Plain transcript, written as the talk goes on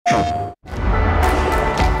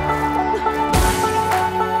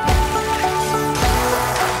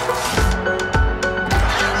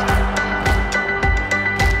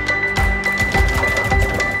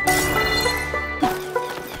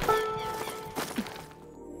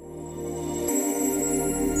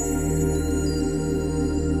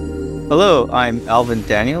Hello, I'm Alvin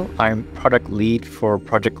Daniel. I'm product lead for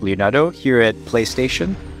Project Leonardo here at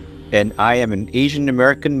PlayStation, and I am an Asian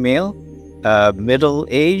American male,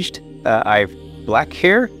 middle-aged. I have black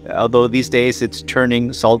hair, although these days it's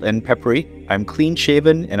turning salt and peppery. I'm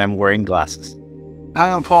clean-shaven and I'm wearing glasses.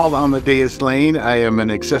 Hi, I'm Paul Amadeus Lane. I am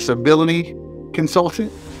an accessibility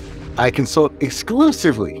consultant. I consult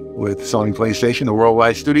exclusively with Sony PlayStation, the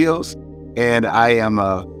worldwide studios, and I am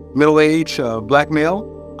a middle-aged black male.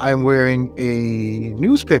 I'm wearing a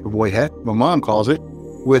newspaper boy hat, my mom calls it,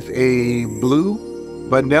 with a blue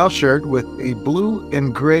button-down shirt with a blue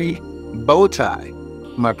and gray bow tie.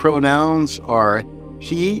 My pronouns are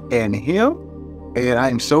he and him, and I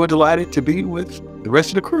am so delighted to be with the rest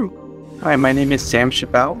of the crew. Hi, my name is Sam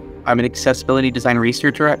Schaffel. I'm an accessibility design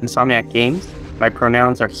researcher at Insomniac Games. My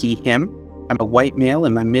pronouns are he, him. I'm a white male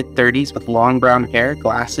in my mid-30s with long brown hair,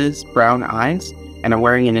 glasses, brown eyes, and I'm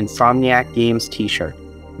wearing an Insomniac Games t-shirt.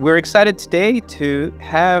 We're excited today to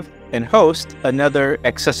have and host another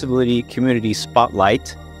Accessibility Community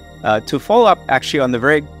Spotlight to follow up actually on the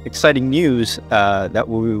very exciting news that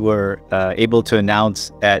we were able to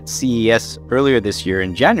announce at CES earlier this year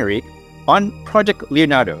in January on Project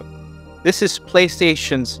Leonardo. This is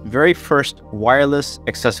PlayStation's very first wireless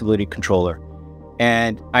accessibility controller.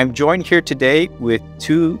 And I'm joined here today with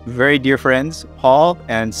two very dear friends, Paul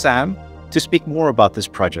and Sam, to speak more about this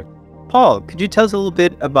project. Paul, could you tell us a little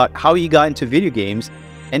bit about how you got into video games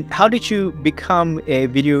and how did you become a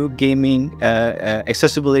video gaming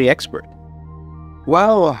accessibility expert?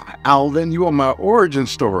 Well, Alvin, you want my origin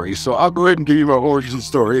story, so I'll go ahead and give you my origin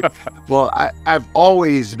story. Well, I've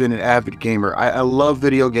always been an avid gamer. I love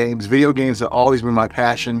video games. Video games have always been my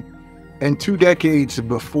passion. And 2 decades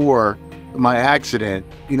before my accident,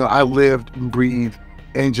 I lived and breathed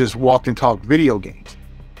and just walked and talked video games.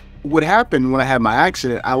 What happened when I had my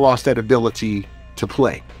accident, I lost that ability to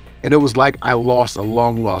play. And it was like I lost a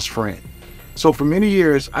long-lost friend. So for many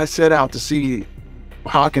years, I set out to see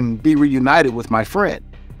how I can be reunited with my friend.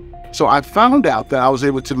 So I found out that I was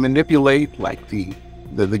able to manipulate like the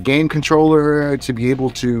game controller to be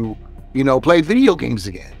able to, play video games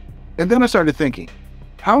again. And then I started thinking,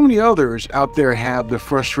 how many others out there have the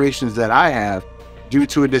frustrations that I have due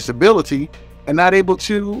to a disability and not able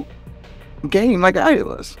to game like I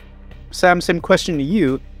was? Sam, same question to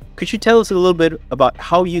you. Could you tell us a little bit about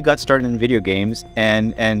how you got started in video games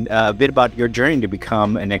and a bit about your journey to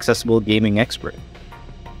become an accessible gaming expert?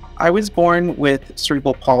 I was born with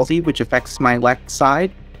cerebral palsy, which affects my left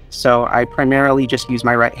side. So I primarily just use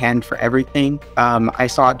my right hand for everything. I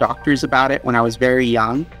saw doctors about it when I was very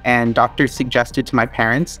young, and doctors suggested to my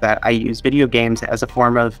parents that I use video games as a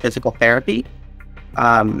form of physical therapy.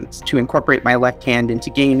 To incorporate my left hand into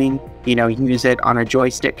gaming, use it on a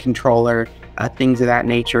joystick controller, things of that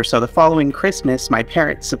nature. So the following Christmas, my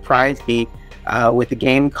parents surprised me with a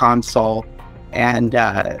game console, and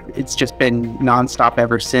it's just been nonstop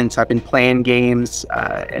ever since. I've been playing games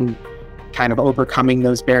and kind of overcoming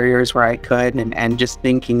those barriers where I could, and just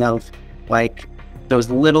thinking of like those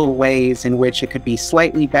little ways in which it could be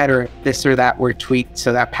slightly better if this or that were tweaked.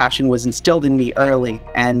 So that passion was instilled in me early,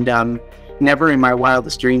 and never in my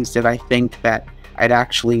wildest dreams did I think that I'd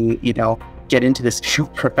actually, get into this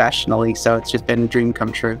field professionally. So it's just been a dream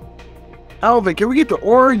come true. Alvin, can we get the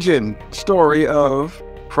origin story of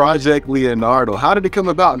Project Leonardo? How did it come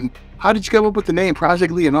about? And how did you come up with the name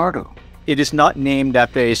Project Leonardo? It is not named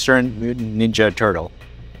after a certain mutant ninja turtle.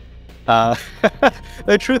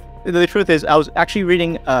 The truth is, I was actually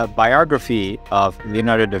reading a biography of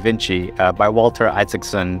Leonardo da Vinci by Walter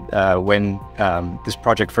Isaacson when this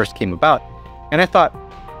project first came about. And I thought,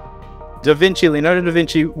 Leonardo da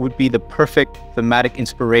Vinci would be the perfect thematic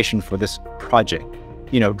inspiration for this project.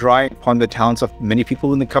 Drawing upon the talents of many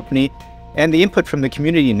people in the company and the input from the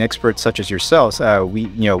community and experts such as yourselves.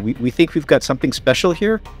 We think we've got something special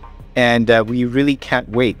here, and we really can't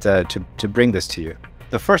wait to bring this to you.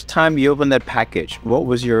 The first time you opened that package, what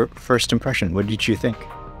was your first impression? What did you think?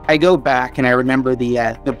 I go back and I remember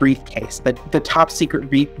the briefcase, the top secret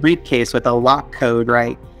briefcase with a lock code,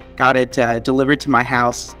 right? Got it delivered to my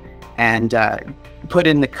house and put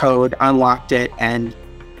in the code, unlocked it, and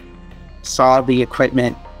saw the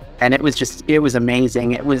equipment. And it was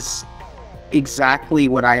amazing. It was exactly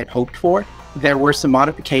what I had hoped for. There were some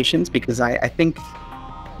modifications because I think,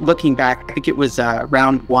 looking back, I think it was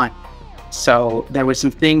round 1. So there were some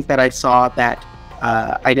things that I saw that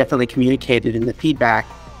I definitely communicated in the feedback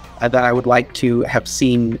that I would like to have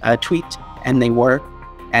seen tweaked, and they were.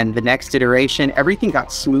 And the next iteration, everything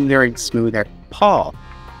got smoother and smoother. Paul,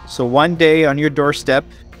 so one day on your doorstep,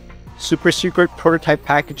 super secret prototype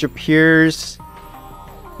package appears.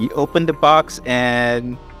 You open the box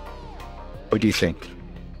and What do you think?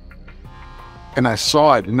 And I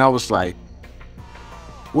saw it and I was like,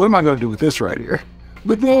 what am I going to do with this right here?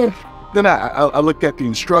 But then I looked at the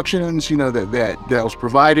instructions, you know, that was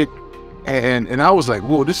provided, and I was like,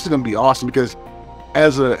 whoa, this is going to be awesome, because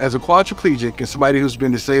as a quadriplegic and somebody who's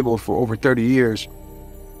been disabled for over 30 years,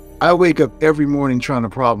 I wake up every morning trying to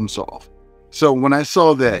problem solve. So when I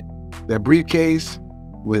saw that briefcase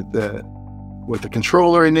with the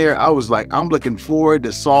controller in there, I was like, I'm looking forward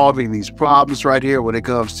to solving these problems right here when it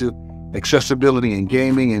comes to accessibility in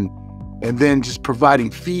gaming, and then just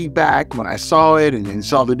providing feedback when I saw it and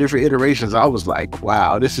saw the different iterations. I was like,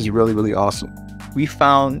 wow, this is really, really awesome. We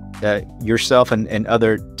found that yourself and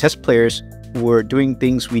other test players were doing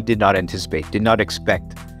things we did not anticipate, did not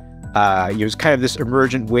expect. It was kind of this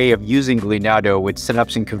emergent way of using Leonardo with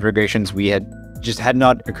setups and configurations we had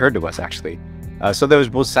not occurred to us, actually. So that was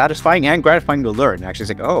both satisfying and gratifying to learn. Actually,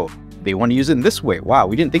 it's like, oh, they want to use it in this way. Wow,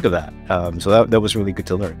 we didn't think of that. So that was really good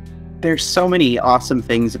to learn. There's so many awesome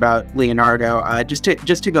things about Leonardo. Just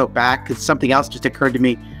to go back, because something else just occurred to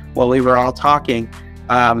me while we were all talking.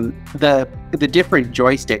 The different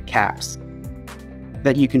joystick caps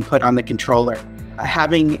that you can put on the controller.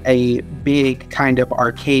 Having a big kind of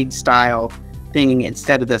arcade style thing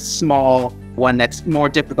instead of the small one that's more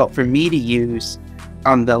difficult for me to use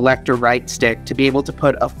on the left or right stick, to be able to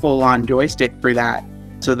put a full-on joystick for that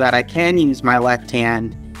so that I can use my left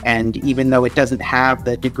hand, and even though it doesn't have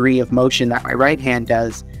the degree of motion that my right hand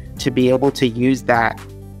does, to be able to use that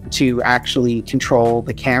to actually control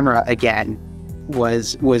the camera again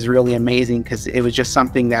was really amazing, because it was just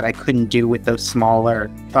something that I couldn't do with those smaller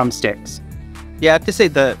thumbsticks. Yeah, I have to say,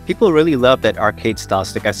 the people really love that arcade style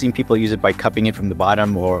stick. I've seen people use it by cupping it from the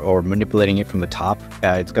bottom or manipulating it from the top.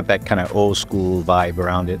 It's got that kind of old school vibe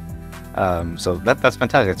around it. So that's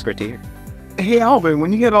fantastic. That's great to hear. Hey, Alvin,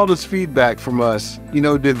 when you get all this feedback from us, you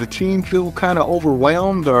know, did the team feel kind of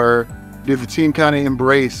overwhelmed, or did the team kind of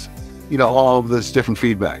embrace, you know, all of this different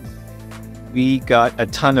feedback? We got a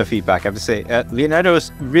ton of feedback, I have to say. Leonardo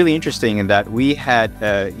is really interesting in that we had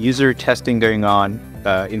user testing going on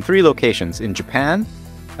in 3 locations: in Japan,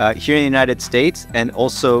 here in the United States, and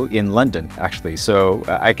also in London, actually. So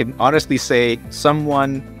I can honestly say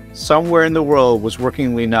someone somewhere in the world was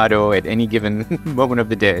working Leonardo at any given moment of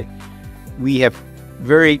the day. We have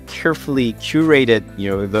very carefully curated, you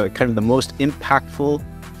know, the kind of the most impactful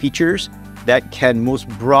features that can most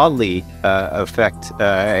broadly affect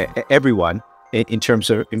everyone in terms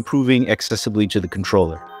of improving accessibility to the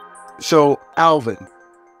controller. So, Alvin,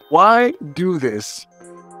 why do this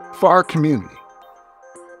for our community?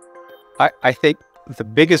 I think the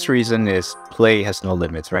biggest reason is play has no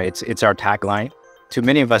limits, right? It's our tagline. To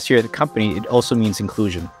many of us here at the company, it also means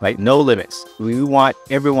inclusion, right? No limits. We want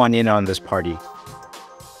everyone in on this party.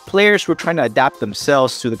 Players were trying to adapt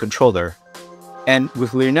themselves to the controller. And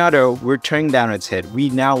with Leonardo, we're turning down its head. We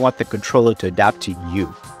now want the controller to adapt to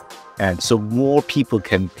you. And so more people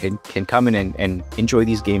can come in and enjoy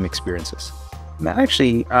these game experiences. That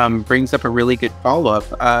actually brings up a really good follow-up.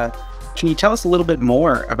 Can you tell us a little bit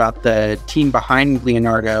more about the team behind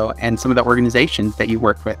Leonardo and some of the organizations that you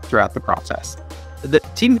worked with throughout the process? The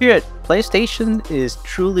team here at PlayStation is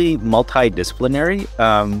truly multidisciplinary.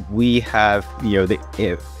 We have, you know,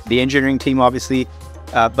 the engineering team, obviously,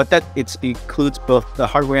 but that it includes both the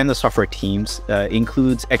hardware and the software teams.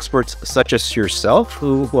 Includes experts such as yourself,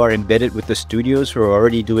 who are embedded with the studios, who are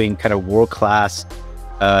already doing kind of world-class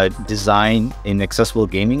design in accessible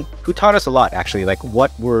gaming, who taught us a lot, actually, like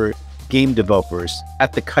what were game developers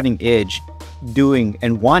at the cutting edge doing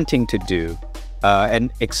and wanting to do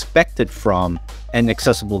and expected from an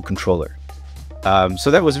accessible controller.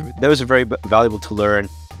 So that was very valuable to learn.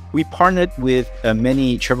 We partnered with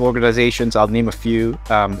many charitable organizations. I'll name a few: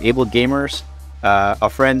 Able Gamers, our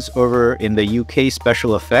friends over in the UK,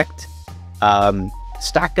 Special Effect,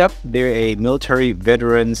 Stack Up. They're a military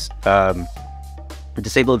veterans,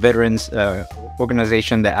 disabled veterans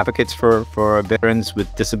organization that advocates for veterans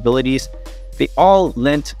with disabilities. They all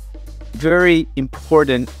lent very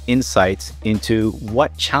important insights into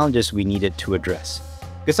what challenges we needed to address.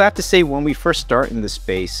 Because I have to say, when we first start in the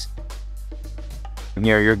space, you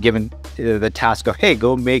know, you're given the task of, hey,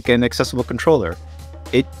 go make an accessible controller.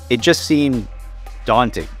 It just seemed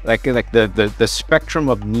daunting. Like the spectrum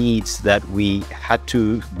of needs that we had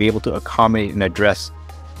to be able to accommodate and address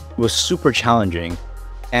was super challenging.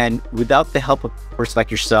 And without the help of person like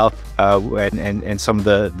yourself and some of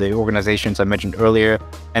the organizations I mentioned earlier,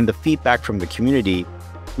 and the feedback from the community,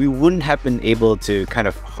 we wouldn't have been able to kind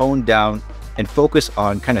of hone down and focus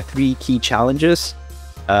on kind of 3 key challenges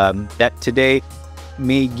that today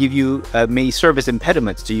may serve as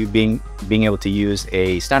impediments to you being able to use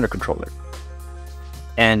a standard controller.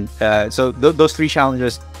 And so those three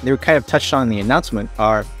challenges, they were kind of touched on in the announcement,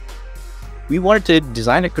 are we wanted to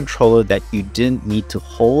design a controller that you didn't need to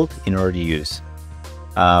hold in order to use.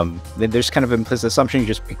 There's kind of implicit assumption you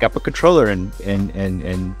just pick up a controller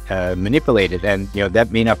and manipulate it, and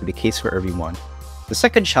that may not be the case for everyone. The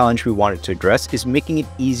second challenge we wanted to address is making it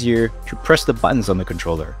easier to press the buttons on the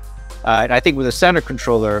controller. And I think with a standard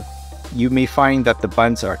controller, you may find that the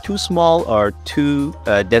buttons are too small or too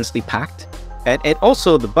densely packed. And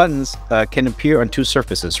also the buttons can appear on two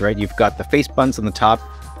surfaces, right? You've got the face buttons on the top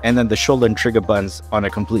and then the shoulder and trigger buttons on a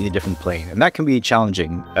completely different plane. And that can be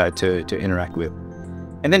challenging to interact with.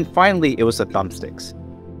 And then finally, it was the thumbsticks.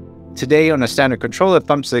 Today on a standard controller,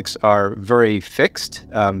 thumbsticks are very fixed.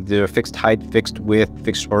 They're fixed height, fixed width,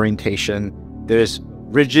 fixed orientation. There's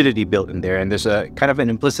rigidity built in there. And there's a kind of an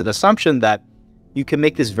implicit assumption that you can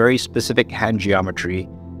make this very specific hand geometry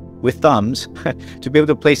with thumbs to be able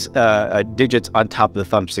to place digits on top of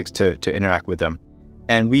the thumbsticks to interact with them.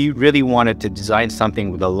 And we really wanted to design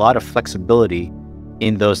something with a lot of flexibility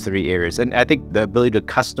in those three areas. And I think the ability to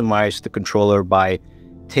customize the controller by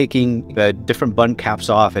taking the different button caps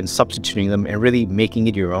off and substituting them and really making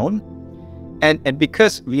it your own. And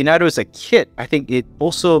because Leonardo is a kit, I think it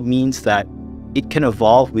also means that it can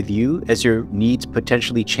evolve with you as your needs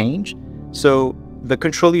potentially change. So the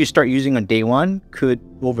controller you start using on day one could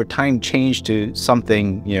over time change to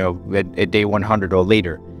something, at day 100 or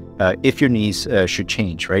later, if your needs should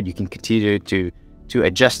change, right? You can continue to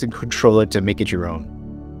adjust the controller to make it your own.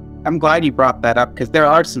 I'm glad you brought that up because there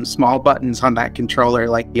are some small buttons on that controller,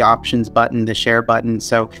 like the options button, the share button.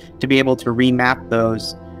 So to be able to remap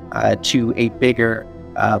those to a bigger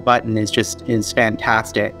button is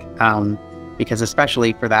fantastic. Because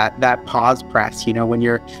especially for that pause press, when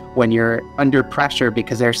you're under pressure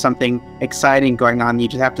because there's something exciting going on, you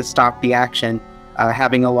just have to stop the action.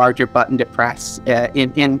 Having a larger button to press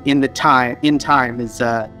in time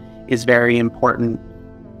is very important.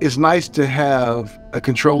 It's nice to have a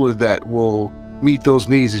controller that will meet those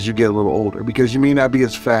needs as you get a little older, because you may not be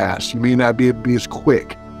as fast, you may not be as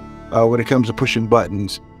quick when it comes to pushing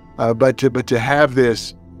buttons, but to have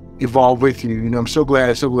this evolve with you, I'm so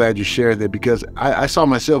glad you shared that, because I saw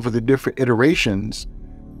myself with the different iterations,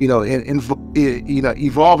 evolving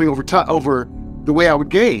over time, over the way I would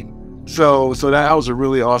game. So that was a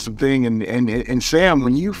really awesome thing. And Sam,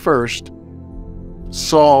 when you first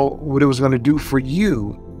saw what it was going to do for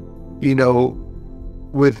you,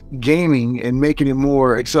 with gaming and making it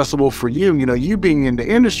more accessible for you, you being in the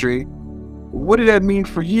industry, what did that mean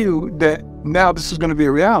for you that now this is going to be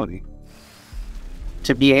a reality?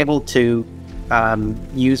 To be able to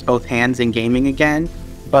use both hands in gaming again,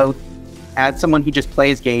 both as someone who just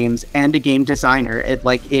plays games and a game designer, it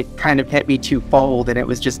kind of hit me twofold, and it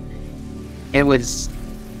was just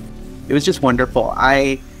wonderful.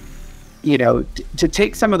 To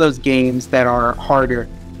take some of those games that are harder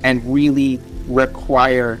and really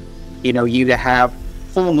require, you to have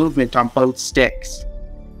full movement on both sticks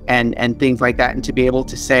and things like that, and to be able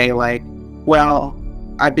to say well,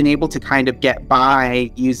 I've been able to kind of get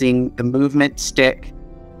by using the movement stick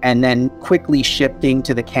and then quickly shifting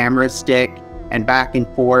to the camera stick and back and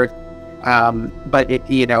forth.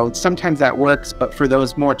 But sometimes that works, but for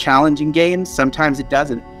those more challenging games, sometimes it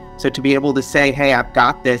doesn't. So to be able to say, hey, I've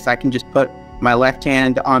got this, I can just put my left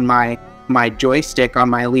hand on my joystick on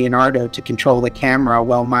my Leonardo to control the camera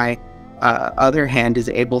while my other hand is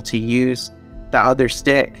able to use the other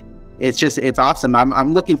stick. It's awesome.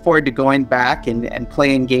 I'm looking forward to going back and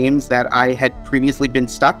playing games that I had previously been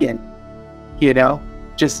stuck in.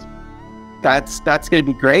 Just that's going to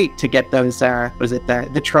be great to get those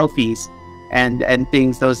the trophies and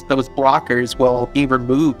things. Those blockers will be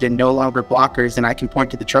removed and no longer blockers, and I can point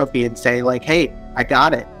to the trophy and say hey, I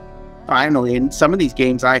got it finally. And some of these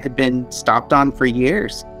games I had been stopped on for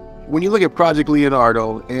years. When you look at Project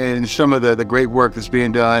Leonardo and some of the great work that's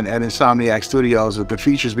being done at Insomniac Studios with the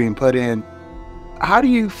features being put in, how do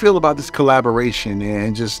you feel about this collaboration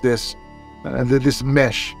and just this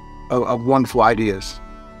mesh of wonderful ideas?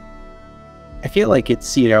 I feel like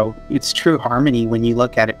it's true harmony when you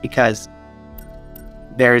look at it, because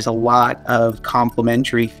there's a lot of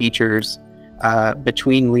complementary features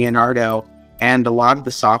between Leonardo and a lot of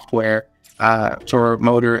the software for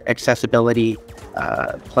motor accessibility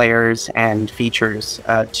players and features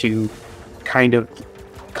to kind of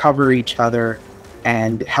cover each other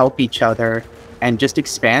and help each other and just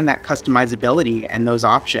expand that customizability and those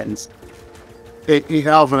options. Hey,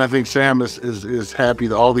 Alvin, I think Sam is happy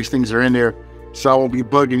that all these things are in there, so I won't be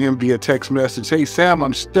bugging him via text message. Hey, Sam,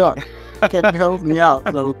 I'm stuck. Can you help me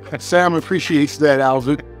out? So Sam appreciates that,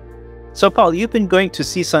 Alvin. So, Paul, you've been going to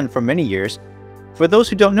CSUN for many years. For those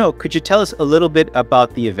who don't know, could you tell us a little bit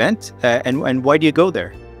about the event and why do you go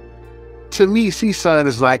there? To me, CSUN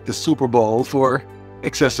is like the Super Bowl for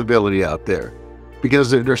accessibility out there,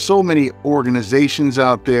 because there's so many organizations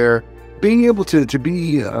out there. Being able to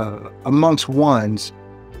be amongst ones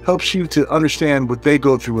helps you to understand what they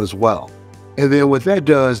go through as well. And then what that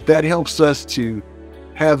does, that helps us to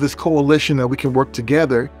have this coalition that we can work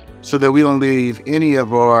together so that we don't leave any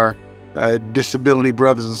of our disability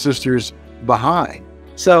brothers and sisters behind.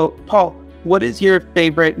 So, Paul, what is your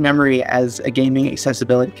favorite memory as a gaming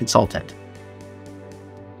accessibility consultant?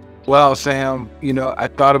 Well, Sam, you know, I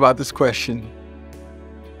thought about this question,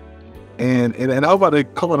 and I'm about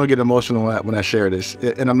to get emotional when I share this.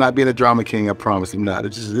 And I'm not being a drama king, I promise I'm not.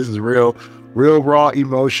 This is real raw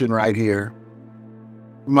emotion right here.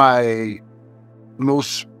 My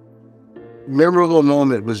most memorable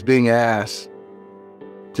moment was being asked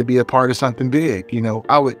to be a part of something big. You know,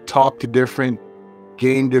 I would talk to different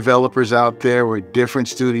game developers out there with different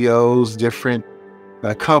studios, different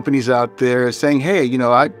companies out there saying, hey, you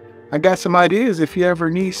know, I got some ideas. If you ever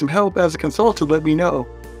need some help as a consultant, let me know.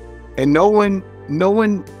 And no one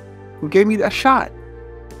gave me that shot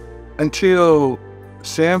until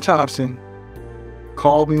Sam Thompson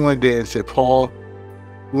called me one day and said, Paul,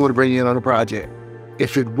 we want to bring you in on a project.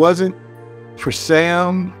 If it wasn't for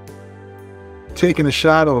Sam taking a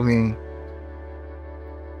shot on me,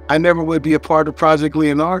 I never would be a part of Project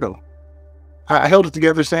Leonardo. I held it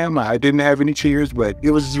together, Sam. I didn't have any cheers, but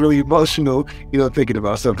it was really emotional, you know, thinking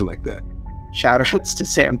about something like that. Shout outs to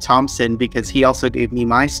Sam Thompson, because he also gave me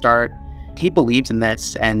my start. He believes in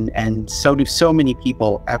this, and so do so many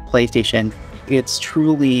people at PlayStation. It's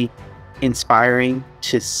truly inspiring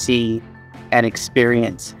to see and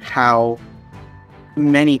experience how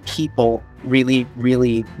many people really,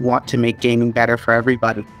 really want to make gaming better for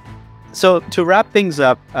everybody. So to wrap things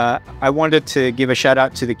up, I wanted to give a shout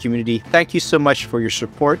out to the community. Thank you so much for your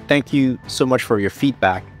support. Thank you so much for your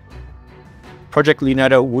feedback. Project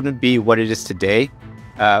Leonardo wouldn't be what it is today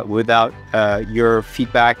without your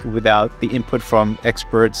feedback, without the input from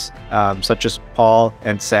experts such as Paul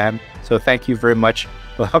and Sam. So thank you very much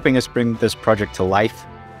for helping us bring this project to life.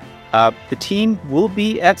 The team will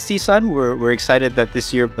be at CSUN. We're excited that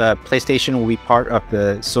this year PlayStation will be part of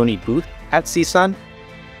the Sony booth at CSUN.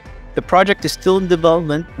 The project is still in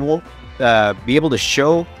development. We'll be able to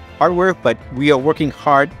show hardware, but we are working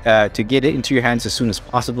hard to get it into your hands as soon as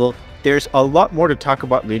possible. There's a lot more to talk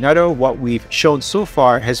about Leonardo. What we've shown so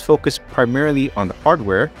far has focused primarily on the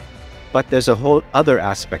hardware, but there's a whole other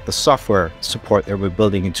aspect, the software support that we're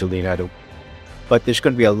building into Leonardo. But there's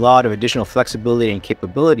going to be a lot of additional flexibility and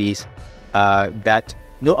capabilities that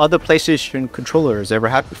no other PlayStation controller has ever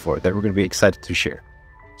had before that we're going to be excited to share.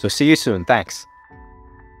 So see you soon. Thanks.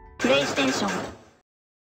 PlayStation